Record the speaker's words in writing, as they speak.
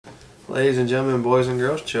Ladies and gentlemen, boys and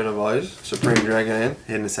girls, children of all ages, Supreme Dragon and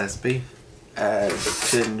Hidden SSB.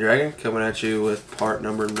 as Hidden Dragon coming at you with part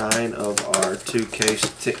number 9 of our two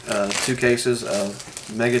cases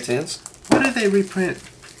of Mega Tens. Why did they reprint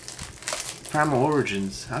Primal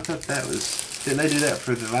Origins? I thought that was... Didn't they do that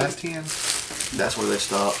for the last 10? That's where they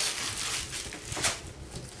stopped.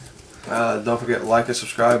 Don't forget like and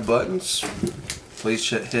subscribe buttons. Please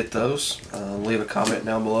hit those. Leave a comment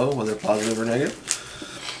down below, whether positive or negative.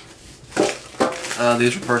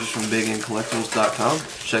 These were purchased from BigNCollectibles.com.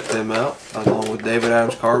 Check them out, along with David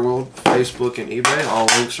Adams Card World, Facebook, and eBay. All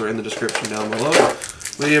links are in the description down below.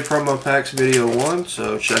 We did promo packs video 1,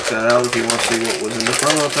 so check that out if you want to see what was in the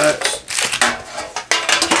promo packs.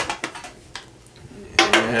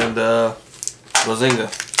 And Bazinga.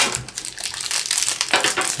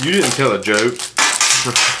 You didn't tell a joke.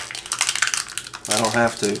 I don't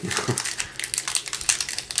have to.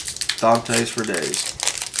 Dante's for days.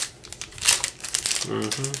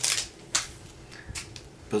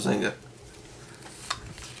 Bazinga.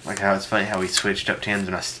 Like how it's funny how we switched up 10s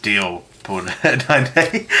and I still pulled that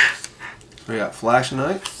Dante. We got Flash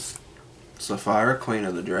Knight, Sapphire, Queen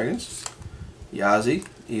of the Dragons, Yazi,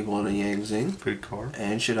 Evil and a Yang Zing, Good card.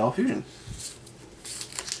 and Shaddoll Fusion.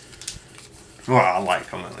 Well, I like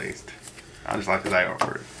them at least. I just like the art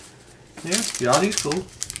for it. Yeah, Yazi's cool.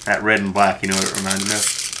 That red and black, you know what it reminded me of?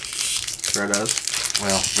 Sure does.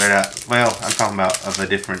 Well, I'm talking about of a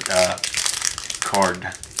different card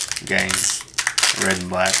game. Red and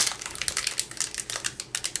black.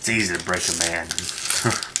 It's easy to break a man.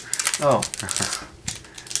 Oh.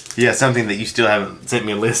 Yeah, something that you still haven't sent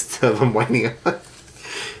me a list of. I'm waiting on.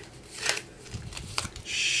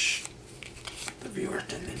 Shh. The viewers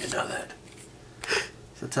didn't need to know that.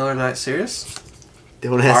 So Teller Knight Sirius.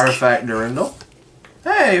 Don't ask. Artifact Durandal.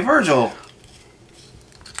 Hey, Virgil!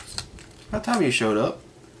 About time you showed up.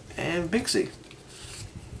 And Bixie.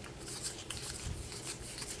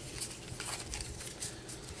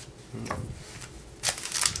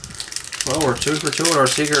 Well, we're 2 for 2 with our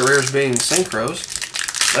secret rares being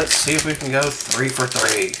Synchros. Let's see if we can go 3 for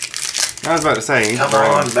 3. I was about to say. Come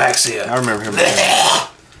on, Baxia. I remember him.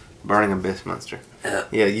 Burning Abyss Monster.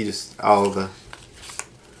 Yeah, you just all of the.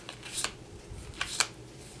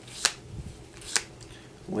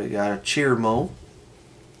 We got a Cheer Mole,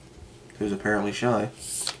 who's apparently shy.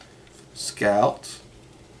 Scout.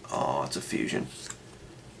 Oh, it's a fusion.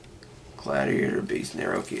 Gladiator Beast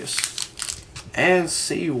Nerokius. And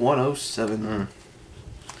C107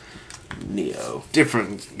 Neo.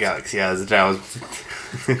 Different galaxy eyes that I was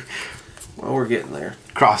Well, we're getting there.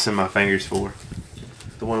 crossing my fingers for.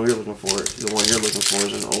 The one we're looking for, the one you're looking for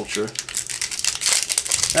is an Ultra.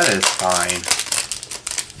 That is fine.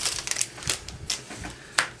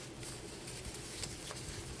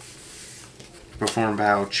 Performed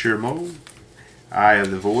by Chirmo, Eye of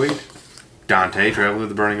the Void, Dante, Traveler of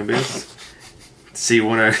the Burning Abyss,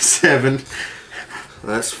 C107.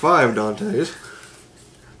 That's 5 Dantes.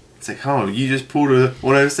 It's like, oh, you just pulled a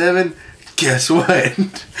 107? Guess what?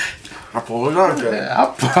 I pulled a Dante. I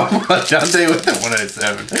pulled Dante with the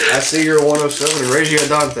 107. I see your 107 and raise you a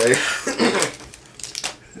Dante.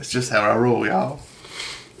 That's just how I roll, y'all.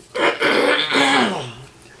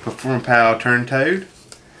 Perform Pow Turn Toad.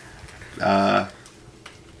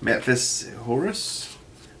 Memphis Horus.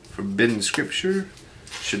 Forbidden Scripture.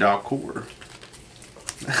 Shaddoll Core.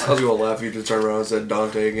 I was going to laugh if you just turned around and said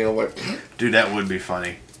Dante again. I'm like, Dude, that would be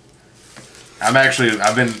funny. I've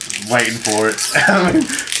been waiting for it.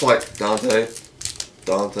 it's like Dante,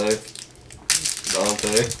 Dante,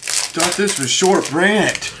 Dante. Thought this was short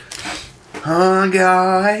print. Huh,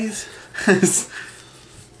 guys?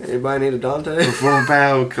 Anybody need a Dante? Perform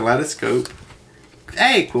Pow Kaleidoscope.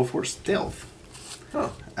 Hey, Quill Force Stealth.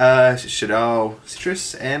 Oh. Shaddoll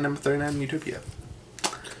Citrus and number 39 Utopia.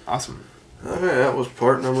 Awesome. Alright, that was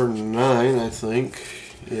part number 9, I think.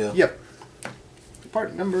 Yeah. Yep.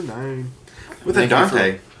 Part number 9. With Thank a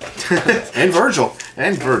Dante. And Virgil.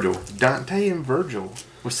 And Virgil. Dante and Virgil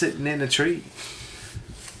were sitting in a tree.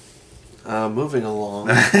 Moving along.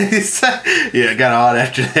 Yeah, it got odd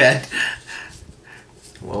after that.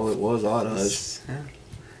 Well, it was odd eyes.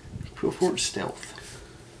 Quill Force Stealth.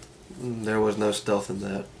 There was no stealth in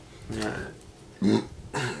that. Yeah.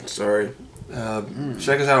 Sorry.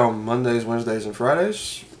 Check us out on Mondays, Wednesdays, and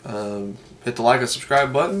Fridays. Hit the like and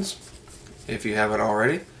subscribe buttons if you haven't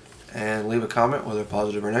already. And leave a comment, whether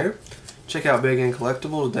positive or negative. Check out Big N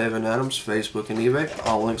Collectibles, David Adams, Facebook, and eBay.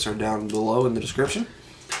 All links are down below in the description.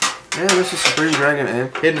 And this is Supreme Dragon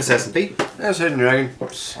and Hidden SSB. that's Hidden Dragon.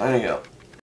 Signing out.